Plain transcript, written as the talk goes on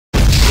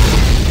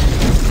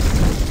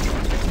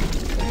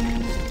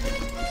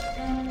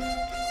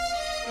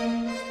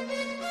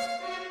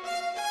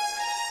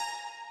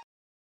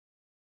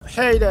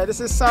Hey there, this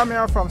is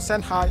Samuel from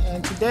Scenthack,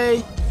 and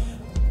today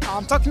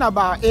I'm talking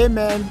about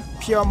Amen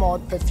Pure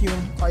Malt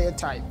Perfume Oil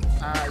Type.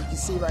 You can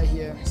see right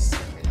here.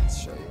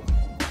 Let's show you.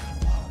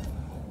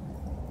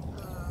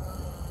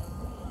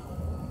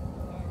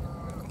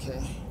 Okay,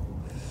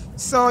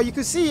 so you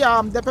can see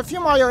the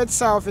perfume oil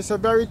itself is a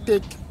very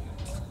thick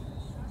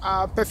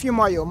perfume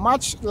oil,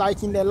 much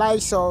like in the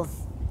likes of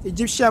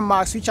Egyptian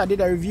wax, which I did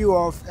a review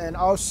of, and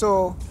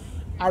also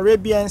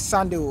Arabian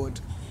sandalwood.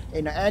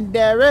 And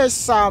there is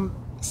some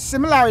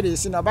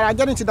similarities, but I'll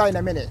get into that in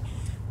a minute.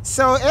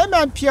 So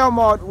Amen Pure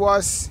Malt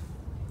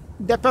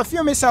the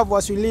perfume itself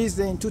was released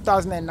in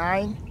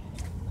 2009,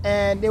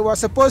 and it was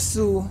supposed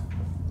to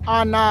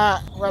honor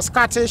a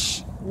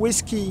Scottish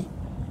whiskey.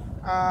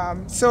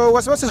 So it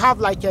was supposed to have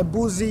like a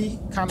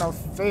boozy kind of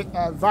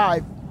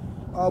vibe,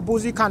 or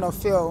boozy kind of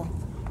feel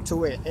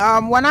to it.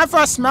 When I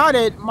first smelled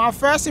it, my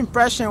first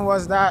impression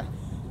was that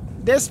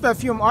this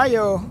perfume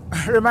oil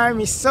reminded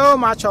me so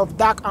much of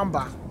dark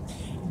amber.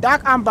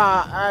 Dark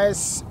amber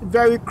is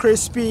very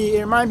crispy.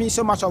 It reminds me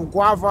so much of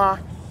guava,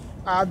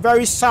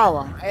 very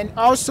sour, and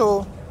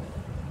also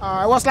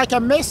it was like a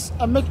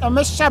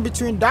mixture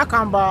between dark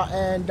amber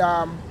and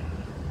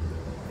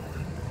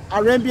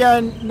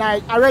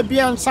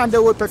Arabian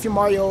sandalwood perfume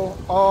oil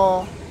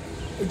or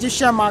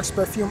Egyptian wax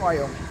perfume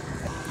oil.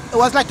 It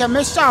was like a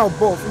mixture of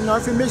both,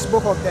 if you mix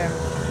both of them.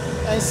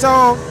 And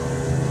so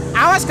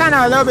I was kind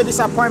of a little bit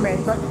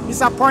disappointed.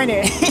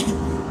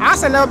 I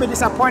was a little bit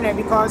disappointed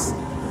because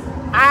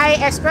I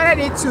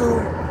expected it to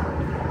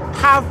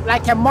have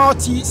like a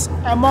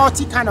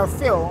malty kind of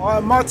feel, or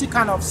a malty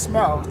kind of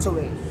smell to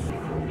it.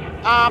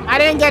 I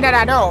didn't get that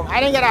at all.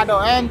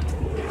 And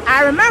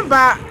I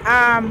remember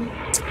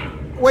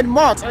with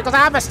malt, because I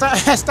have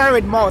a story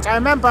with malt. I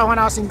remember when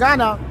I was in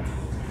Ghana,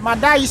 my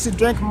dad used to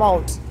drink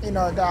malt,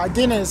 the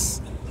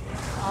Guinness,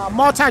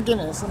 Malta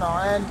Guinness,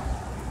 and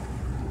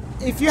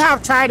if you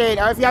have tried it,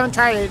 or if you haven't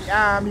tried it,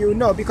 you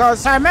know.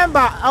 Because I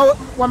remember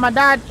when my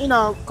dad,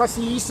 because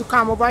he used to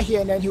come over here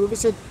and then he would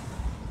visit.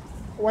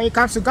 When he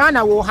comes to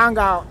Ghana, we'll hang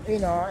out,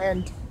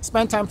 and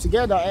spend time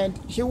together. And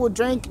he would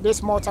drink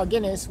this Malta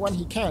Guinness when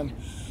he can,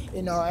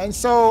 And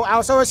so I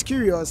was always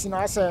curious,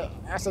 as a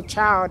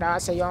child,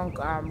 as a young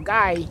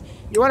guy,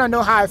 you want to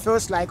know how it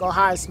feels like or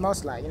how it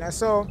smells like,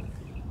 So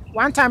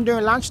one time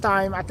during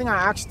lunchtime, I think I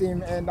asked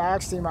him,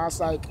 I was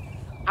like,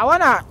 I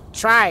want to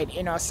try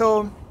it,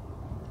 So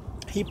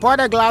he poured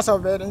a glass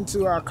of it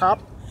into a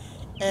cup,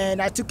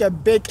 and I took a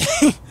big,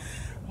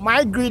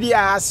 my greedy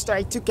ass,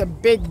 I took a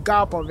big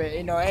gulp of it,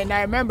 And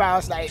I remember I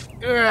was like,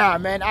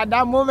 man, at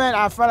that moment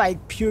I felt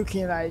like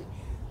puking. Like,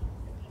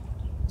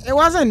 it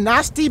wasn't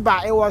nasty,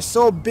 but it was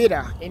so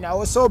bitter, It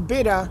was so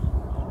bitter,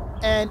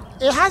 and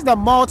it has the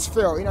malt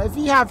feel. If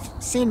you have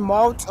seen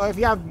malt, or if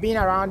you have been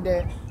around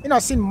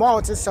seen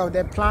malt itself,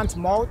 the plant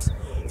malt,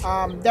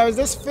 there is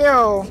this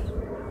feel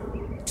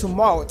to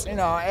malt,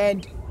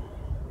 and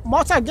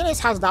Malta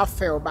Guinness has that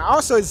feel, but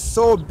also it's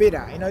so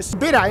bitter. It's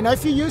bitter.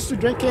 If you're used to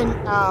drinking,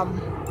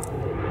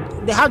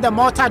 they have the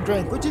Malta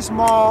drink, which is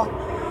more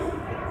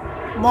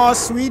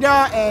sweeter,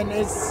 and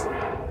it's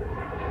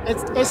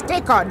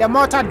thicker. The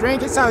Malta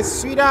drink itself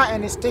is sweeter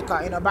and it's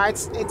thicker, but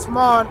it's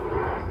more,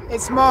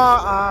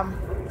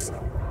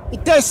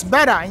 it tastes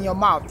better in your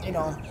mouth,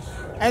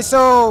 And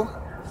so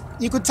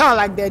you could tell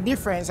like the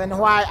difference and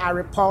why I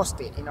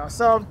repulsed it,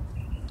 So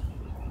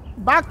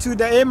back to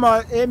the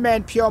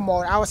Amen Pure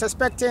Malt, I was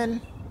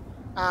expecting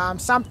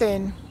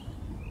something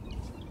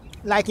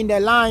like in the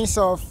lines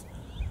of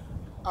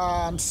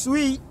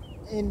sweet,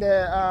 in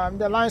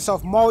the lines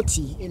of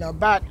malty,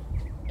 but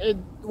it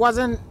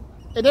wasn't.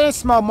 It didn't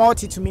smell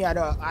malty to me at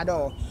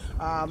all.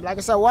 Like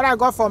I said, what I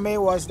got from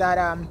it was that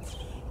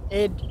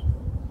it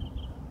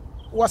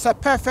was a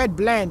perfect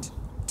blend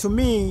to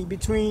me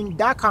between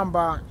dark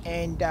amber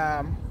and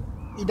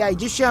either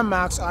Egyptian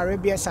wax or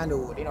Arabian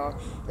sandalwood.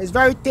 It's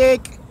very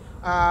thick.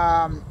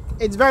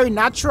 It's very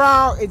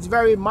natural, it's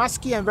very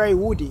musky and very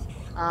woody.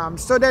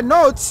 So the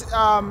notes,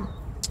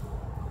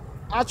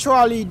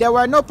 actually there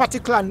were no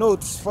particular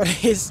notes for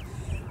this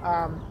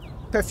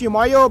perfume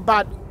oil,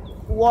 but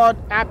what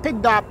I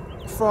picked up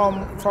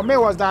from it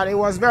was that it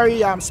was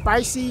very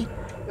spicy,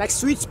 like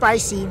sweet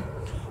spicy.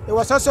 It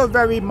was also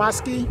very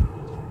musky.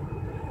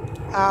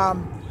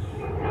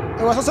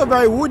 It was also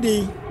very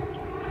woody,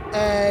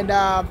 and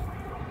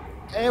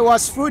it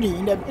was fruity.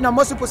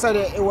 Most people said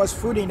it was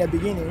fruity in the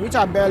beginning, which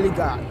I barely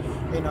got,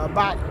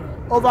 But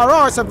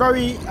overall, it's a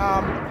very,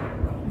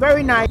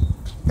 very nice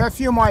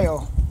perfume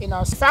oil.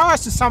 If I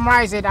was to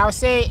summarize it, I would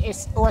say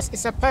it's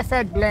a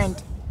perfect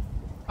blend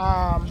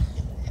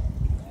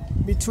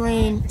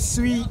between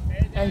sweet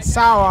and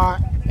sour,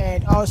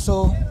 and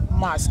also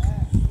musk.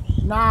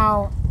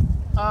 Now,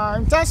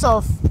 in terms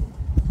of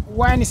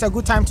when it's a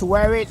good time to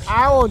wear it,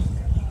 I would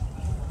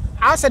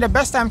say the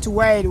best time to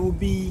wear it would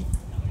be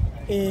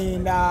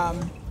during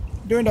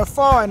the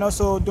fall and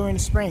also during the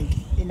spring,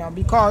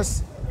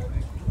 because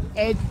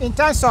in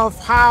terms of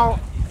how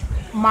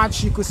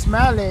much you could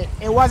smell it,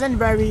 it wasn't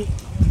very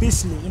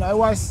beastly. It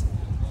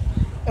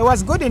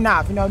was good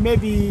enough.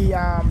 Maybe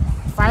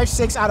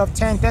 5-6 out of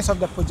 10 in terms of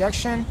the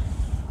projection.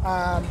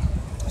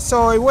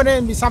 So it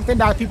wouldn't be something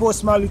that people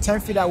smell you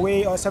 10 feet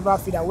away or several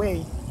feet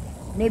away,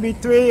 maybe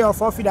 3 or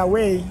 4 feet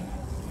away,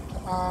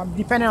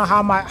 depending on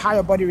how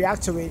your body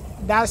reacts to it.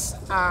 That's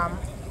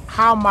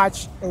how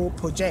much it will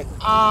project.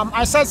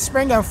 I said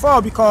spring and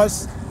fall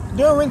because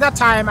during winter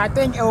time, I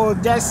think it will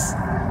just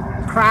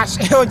crash.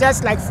 It will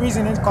just like freeze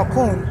in its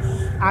cocoon.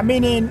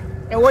 Meaning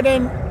it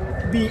wouldn't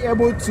be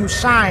able to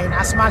shine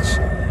as much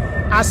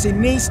as it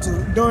needs to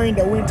during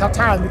the winter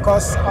time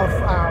because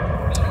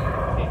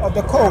of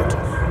the cold.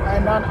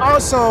 And then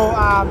also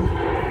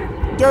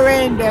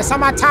during the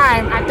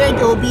summertime, I think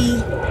it will be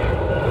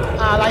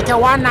like a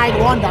one-night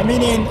wonder,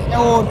 meaning it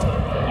will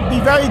be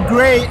very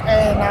great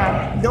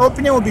and the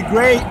opening will be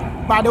great,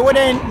 but it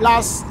wouldn't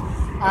last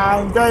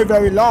very,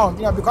 very long,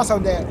 because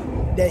of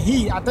the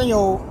heat. I think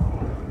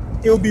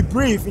it will be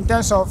brief in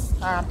terms of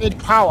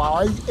its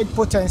power or its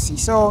potency.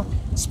 So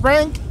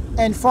spring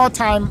and fall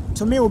time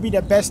to me will be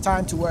the best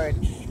time to wear it.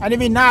 And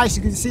even now, as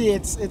you can see,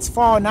 it's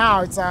fall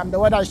now. It's the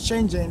weather is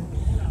changing.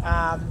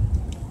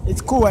 It's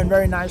cool and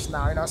very nice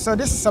now. So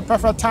this is a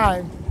perfect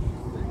time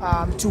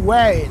to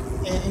wear it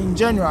in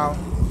general.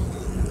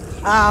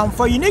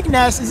 For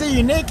uniqueness, is it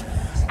unique?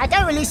 I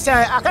can't really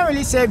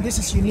say if this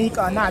is unique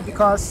or not,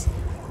 because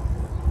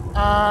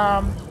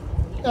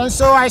and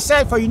so I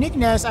said for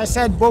uniqueness, I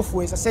said both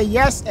ways. I say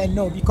yes and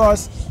no,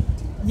 because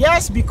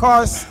yes,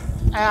 because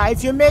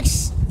if you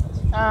mix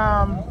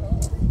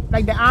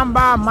like the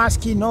amber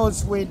musky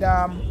notes with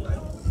the,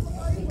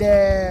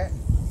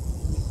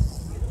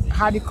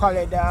 how do you call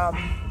it,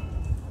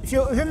 if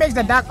you mix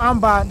the dark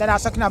amber that I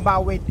was talking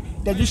about with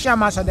the Egyptian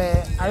musk or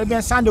the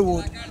Arabian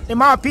sandalwood, in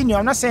my opinion,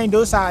 I'm not saying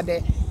those are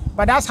there,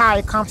 but that's how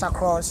it comes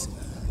across.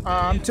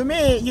 To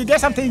me, you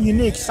get something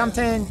unique,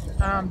 something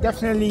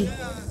definitely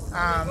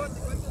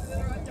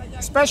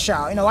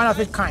special, one of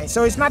its kind.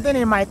 So it's nothing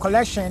in my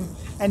collection,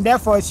 and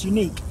therefore it's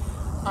unique.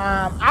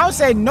 I would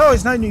say no,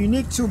 it's not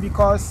unique too,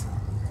 because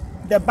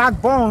the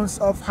backbones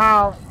of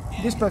how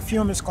this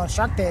perfume is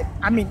constructed,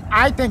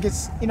 I think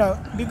it's,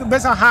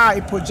 based on how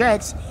it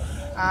projects,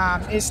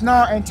 it's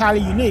not entirely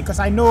unique, because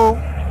I know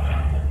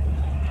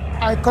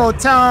I could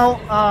tell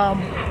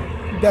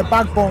the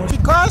backbones,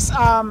 because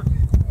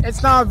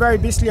it's not very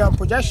beastly on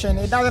projection.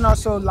 It doesn't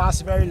also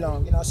last very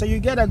long, so you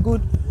get a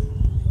good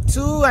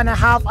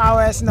 2.5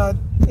 hours,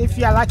 if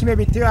you are lucky,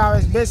 maybe 3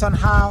 hours, based on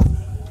how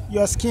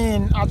your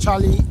skin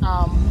actually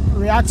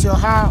reacts to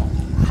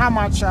how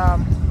much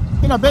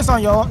based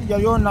on your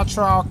own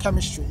natural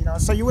chemistry,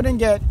 so you wouldn't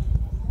get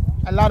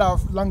a lot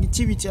of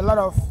longevity, it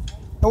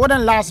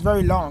wouldn't last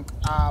very long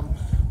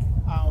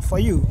for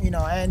you,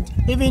 and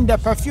even the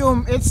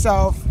perfume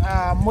itself,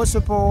 most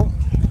people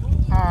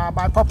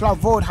by popular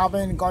vote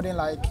haven't gotten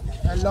like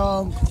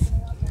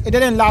it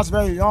didn't last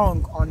very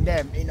long on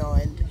them,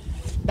 and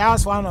that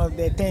was one of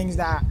the things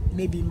that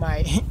maybe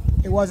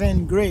it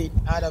wasn't great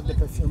out of the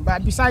perfume.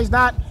 But besides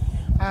that,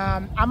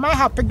 I might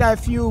have picked up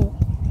a few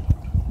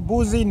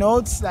boozy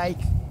notes, like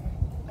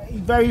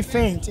very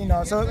faint,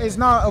 so it's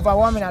not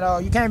overwhelming at all.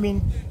 You can't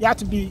you have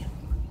to be,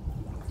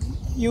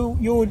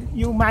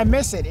 you might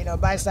miss it,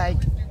 but it's like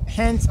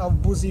hints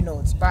of boozy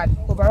notes. But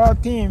overall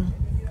theme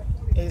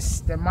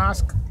is the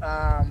musk,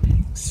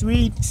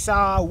 sweet,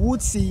 sour,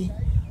 woodsy,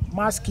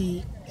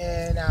 musky,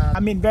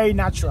 and very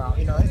natural,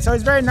 so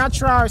it's very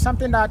natural. It's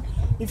something that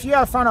if you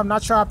are a fan of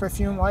natural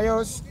perfume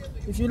oils,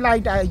 if you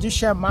like the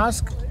Egyptian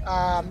musk,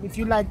 if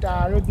you like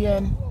the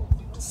Arabian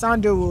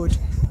sandalwood,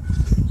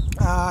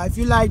 if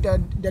you like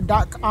the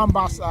dark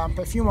amber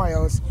perfume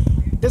oils,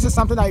 this is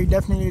something that you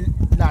definitely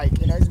like.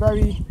 It's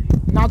very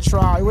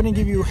natural. It wouldn't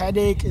give you a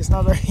headache. It's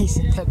not very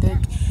synthetic.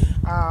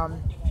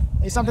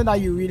 It's something that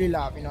you really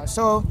love.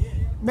 So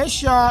make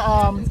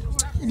sure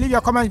leave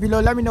your comments below.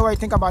 Let me know what you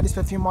think about this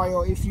perfume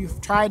oil. If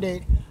you've tried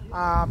it,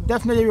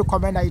 definitely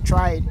recommend that you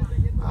try it.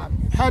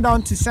 Head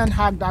on to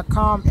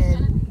Scenthack.com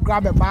and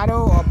grab a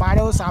bottle or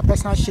bottles. I'll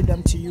personally ship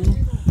them to you.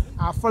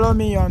 Follow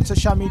me on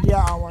social media.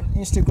 I'm on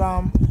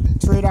Instagram,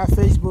 Twitter,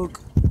 Facebook,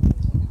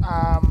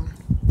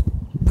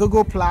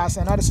 Google Plus,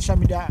 and other social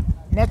media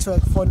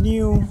network for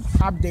new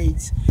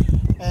updates.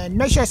 And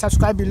make sure you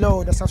subscribe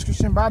below. The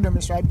subscription button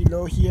is right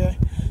below here,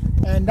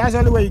 and that's the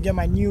only way you get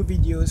my new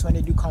videos when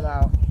they do come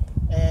out.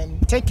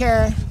 And take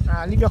care.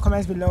 Leave your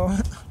comments below,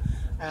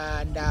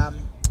 and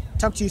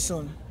talk to you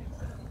soon.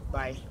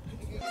 Bye.